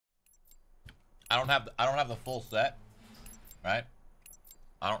I don't have the full set, right?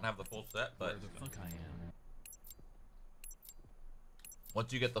 I don't have the full set, but Where the fuck I am.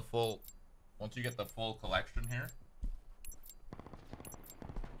 once you get the full collection here,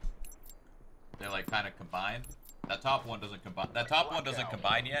 they're like kind of combined. That top one doesn't combine. That top one doesn't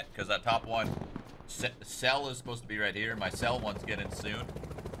combine yet because that top one cell is supposed to be right here. My cell one's getting soon,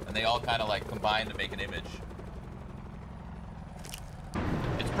 and they all kind of like combine to make an image.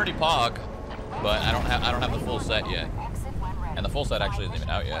 It's pretty pog, but I don't have the full set yet, and the full set actually isn't even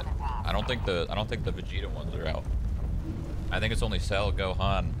out yet. I don't think the Vegeta ones are out. I think it's only Cell,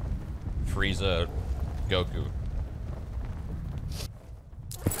 Gohan, Frieza, Goku.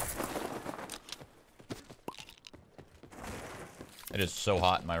 It is so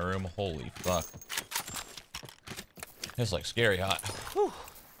hot in my room. Holy fuck. It's like scary hot. Whew.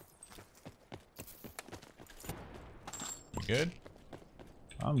 You good?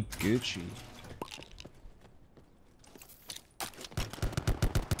 I'm Gucci.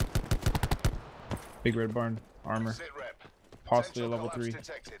 Big red barn, armor. Possibly a level 3.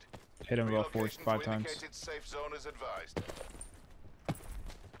 Hit him about 4-5 times.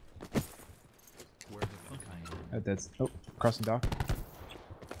 Where the fuck I am. That's crossing dock.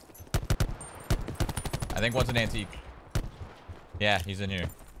 I think one's an antique. Yeah, he's in here.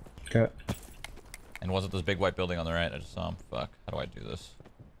 Okay. And wasn't this big white building on the right? I just saw him. Fuck. How do I do this?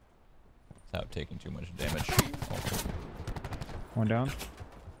 Without taking too much damage. Oh. One down.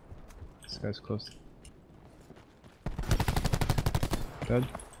 This guy's close. Dead.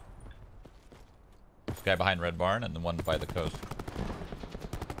 This guy behind Red Barn and the one by the coast.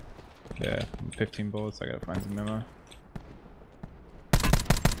 Yeah, 15 bullets. I gotta find some ammo.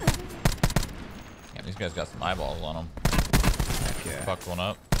 Yeah, these guys got some eyeballs on them. Heck yeah. Fucked one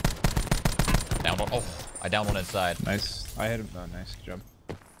up. Down one. Oh, I downed one inside. Nice. I hit him. Oh, nice job.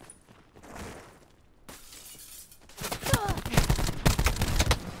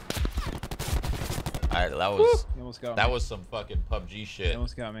 Alright, that was some fucking PUBG shit. He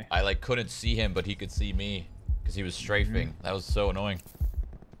almost got me. I like couldn't see him, but he could see me because he was strafing. That was so annoying.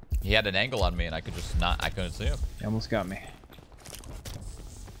 He had an angle on me, and I couldn't see him. He almost got me.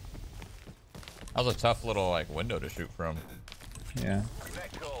 That was a tough little like window to shoot from. Yeah.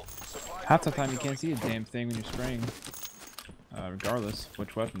 Half the time you can't see a damn thing when you're spraying. Regardless of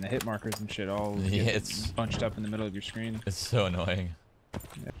which weapon, the hit markers and shit all it's bunched up in the middle of your screen. It's so annoying.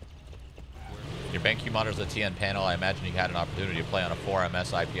 Yeah. Your BenQ monitor's a TN panel. I imagine you had an opportunity to play on a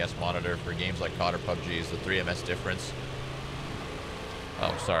 4MS IPS monitor for games like COD or PUBG. Is the 3MS difference?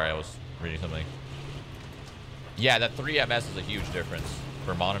 Oh, sorry, I was reading something. Yeah, that 3MS is a huge difference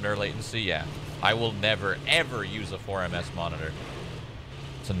for monitor latency. Yeah, I will never ever use a 4MS monitor.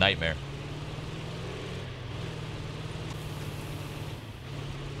 It's a nightmare.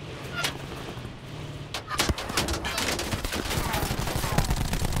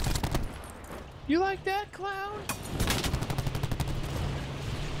 You like that, clown?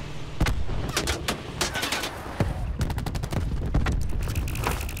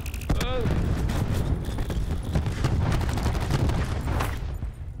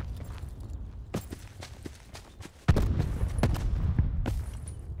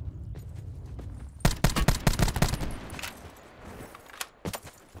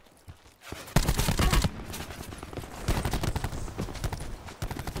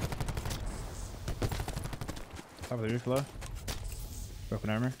 Top of the roof low. Broken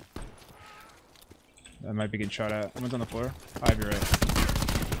armor. I might be getting shot at. Someone's on the floor. I have you right.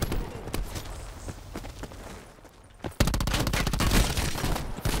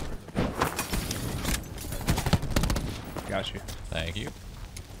 Got you. Thank you.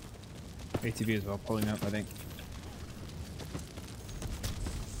 ATV as well, pulling up, I think.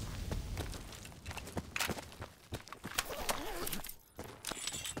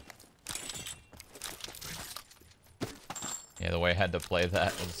 Yeah, the way I had to play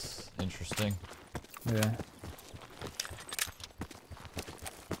that was interesting. Yeah.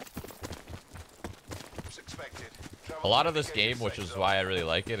 A lot of this game, which is why I really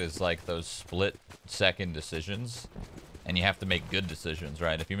like it, is like those split-second decisions, and you have to make good decisions,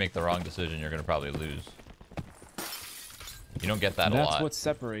 right? If you make the wrong decision, you're gonna probably lose. You don't get that a lot. That's what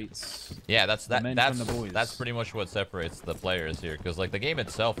separates. Yeah, that's the men from the boys. That's pretty much what separates the players here, because like the game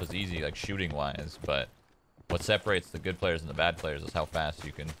itself is easy, like shooting-wise, but what separates the good players and the bad players is how fast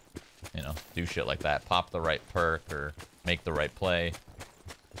you can, you know, do shit like that. Pop the right perk or make the right play.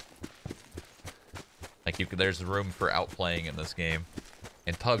 Like there's room for outplaying in this game.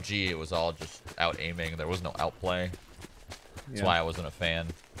 In PUBG, it was all just out-aiming. There was no outplay. That's why I wasn't a fan.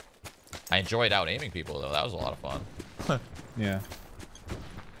 I enjoyed out-aiming people, though. That was a lot of fun. Yeah.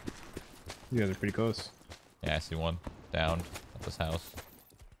 You guys are pretty close. Yeah, I see one down at this house.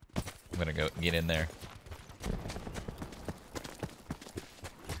 I'm gonna go get in there.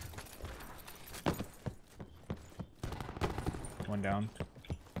 One down.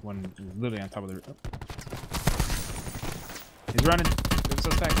 One is literally on top of the roof. Oh. He's running. There's a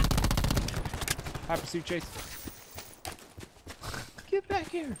suspect. High pursuit chase. Get back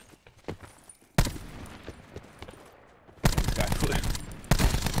here. This guy flew.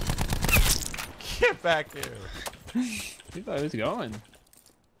 Get back here. He thought he was going.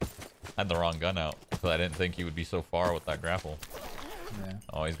 I had the wrong gun out, because I didn't think he would be so far with that grapple. Yeah.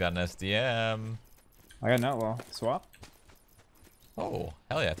 Oh, he's got an SDM. I got an outlaw. Swap? Oh,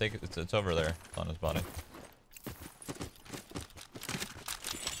 hell yeah, take it. It's over there on his body.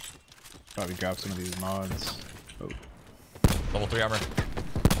 Probably grab some of these mods. Oh. Level 3 armor.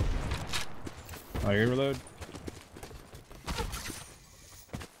 Oh, you reload?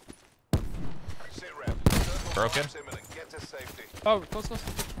 Broken. Oh, close, close.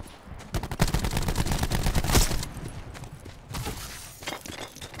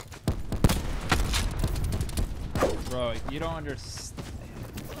 Bro, you don't understand.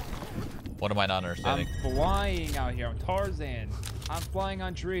 What am I not understanding? I'm flying out here. I'm Tarzan. I'm flying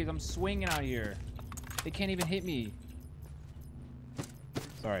on trees. I'm swinging out here. They can't even hit me.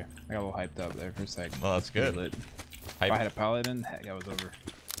 Sorry, I got a little hyped up there for a second. Well, that's good. If I had a paladin, heck, I was over.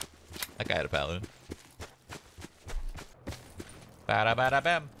 That guy had a paladin. Bada bada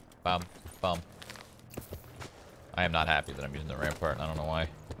bam. Bum. Bum. I am not happy that I'm using the rampart, and I don't know why.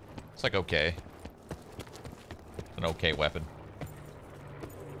 It's like okay. It's an okay weapon.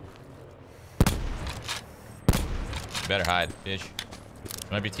 You better hide, fish.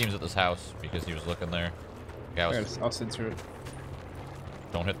 There might be teams at this house because he was looking there. The guy was... I'll censor it.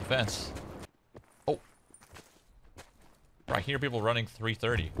 Don't hit the fence. Oh. I hear people running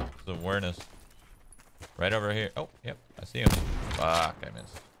 330. It's awareness. Right over here. Oh, yep. I see him. Fuck, I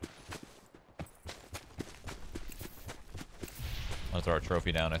missed. I'm gonna throw a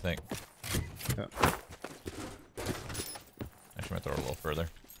trophy down, I think. Yep. Actually, I'm gonna throw it a little further.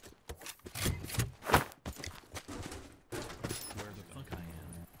 Where the fuck I am?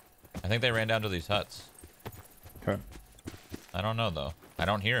 I think they ran down to these huts. Okay. I don't know, though. I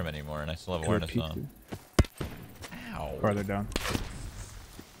don't hear him anymore, and I still have awareness on. Ow. Farther down.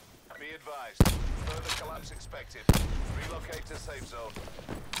 Be advised. Further collapse expected. Relocate to safe zone.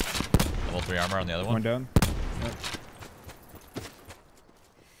 Level 3 armor on the other One one. down. Yep.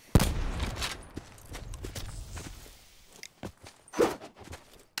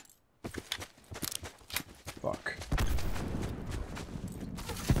 Fuck.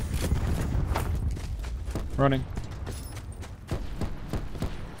 Running.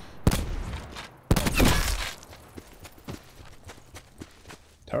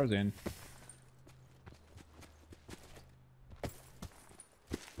 Tarzan.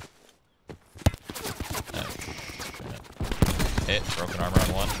 Oh, shit. Hit. Broken armor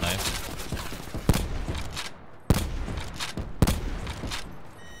on one. Nice.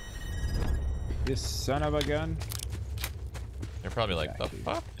 This son of a gun. They're probably like, the Exactly.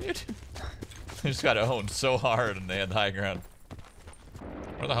 fuck, dude? They just got owned so hard and they had the high ground.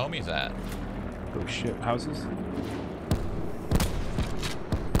 Where the homies at? Oh shit, houses.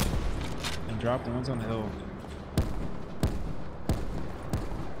 And dropped, and one's on the hill.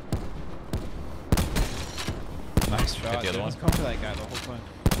 Nice shot. the other Dude, one? let's come for that guy the whole time.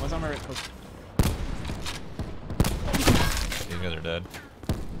 One's on my right close. These guys are dead.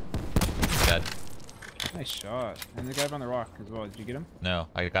 Dead. Nice shot. And the guy on the rock as well. Did you get him? No,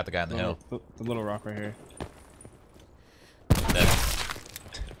 I got the guy on the hill. The little rock right here. Dead.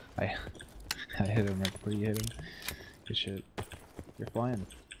 I hit him right before you hit him. Good shit. You're flying.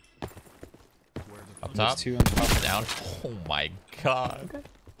 Up There's top. two on top. Down. Oh my god. Okay.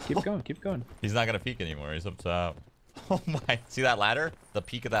 Keep going, keep going. He's not gonna peek anymore. He's up top. Oh my. See that ladder? The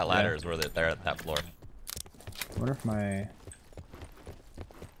peak of that ladder Yeah. is where they're at that floor. I wonder if my...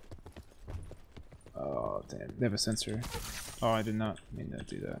 Oh, damn. They have a sensor. Oh, I did not mean to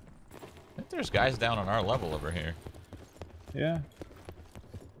do that. I think there's guys down on our level over here. Yeah.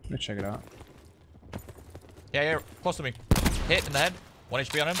 Let me check it out. Yeah, yeah, close to me. Hit in the head. 1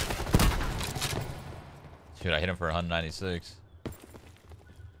 HP on him. Dude, I hit him for 196.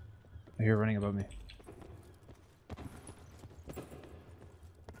 I hear running above me.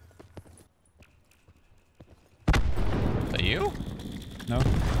 Is that you? No?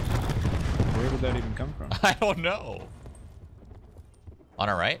 Where would that even come from? I don't know. On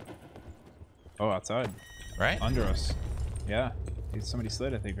our right? Oh, outside. Right? Under us. Yeah. Somebody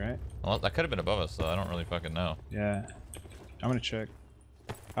slid, I think, right? Well, that could have been above us, so I don't really fucking know. Yeah. I'm gonna check.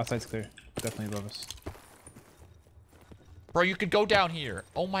 Outside's clear. Definitely above us. Bro, you could go down here.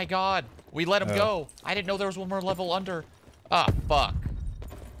 Oh my god. We let him go. I didn't know there was one more level under. Ah, fuck.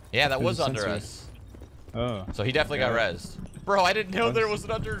 Yeah, that was under us. Oh. So he definitely got rezzed. Bro, I didn't know there was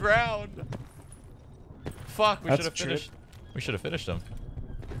an underground. Fuck, we should have finished. We should have finished him.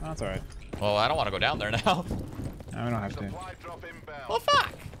 Oh, that's alright. Well, I don't want to go down there now. No, we don't have to. Supply drop inbound. Well,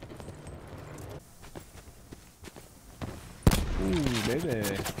 fuck. Ooh,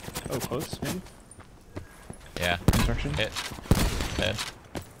 baby. Oh, close, maybe? Yeah. Construction? Hit. Dead.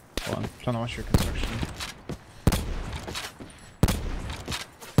 Hold on. Trying to watch your construction.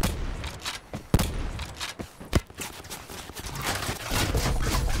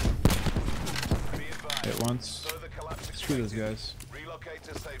 Be advised. Hit once. Further collapse Screw those expected. guys. Relocate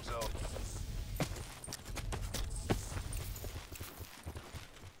to safe zone.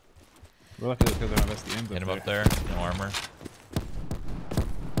 We're lucky those guys are not SDMs Hit him up up there. No armor.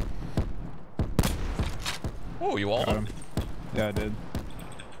 Oh, you walled Got him. him. Yeah, I did.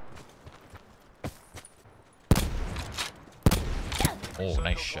 Oh,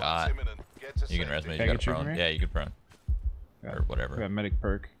 nice shot. You can res me. You got a prone. Yeah, you can prone. Got Or it. whatever. We got medic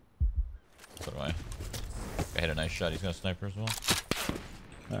perk. So do I. I hit a nice shot. He's got a sniper as well.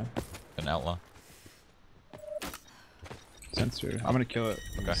 Yeah. An outlaw. Sensor. I'm gonna kill it.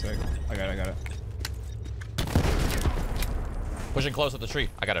 Give me a sec. I got it. Pushing close at the tree.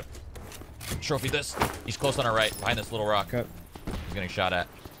 I gotta trophy this. He's close on our right, behind this little rock. Cut. He's getting shot at.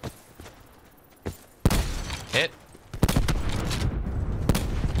 Hit.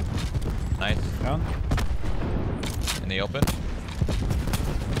 Nice. Down. In the open.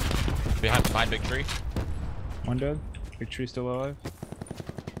 Behind big tree. One dead. Big tree still alive.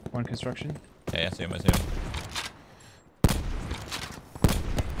 One construction. Yeah, I see him. I see him.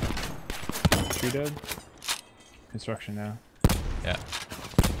 Tree dead. Construction now. Yeah.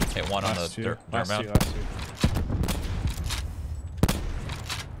 Hit one on the dirt mound. Last two.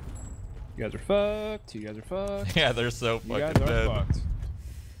 You guys are fucked. You guys are fucked. Yeah, they're so You fucking guys are dead. fucked.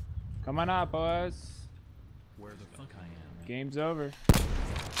 Come on out, boys. Where the fuck I am? Game's over.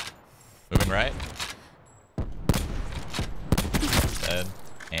 Moving right. Dead.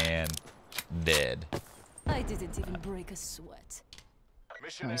 And dead. I didn't even break a sweat.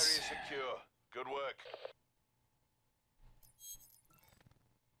 Mission Nice. area secure. Good work.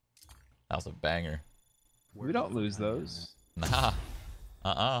 That was a banger. We don't lose those. Nah.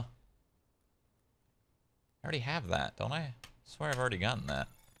 I already have that, don't I? I swear I've already gotten that.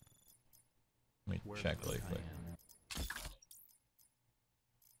 Let me check really quick.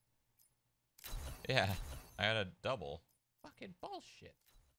 Yeah, I got a double. Fucking bullshit.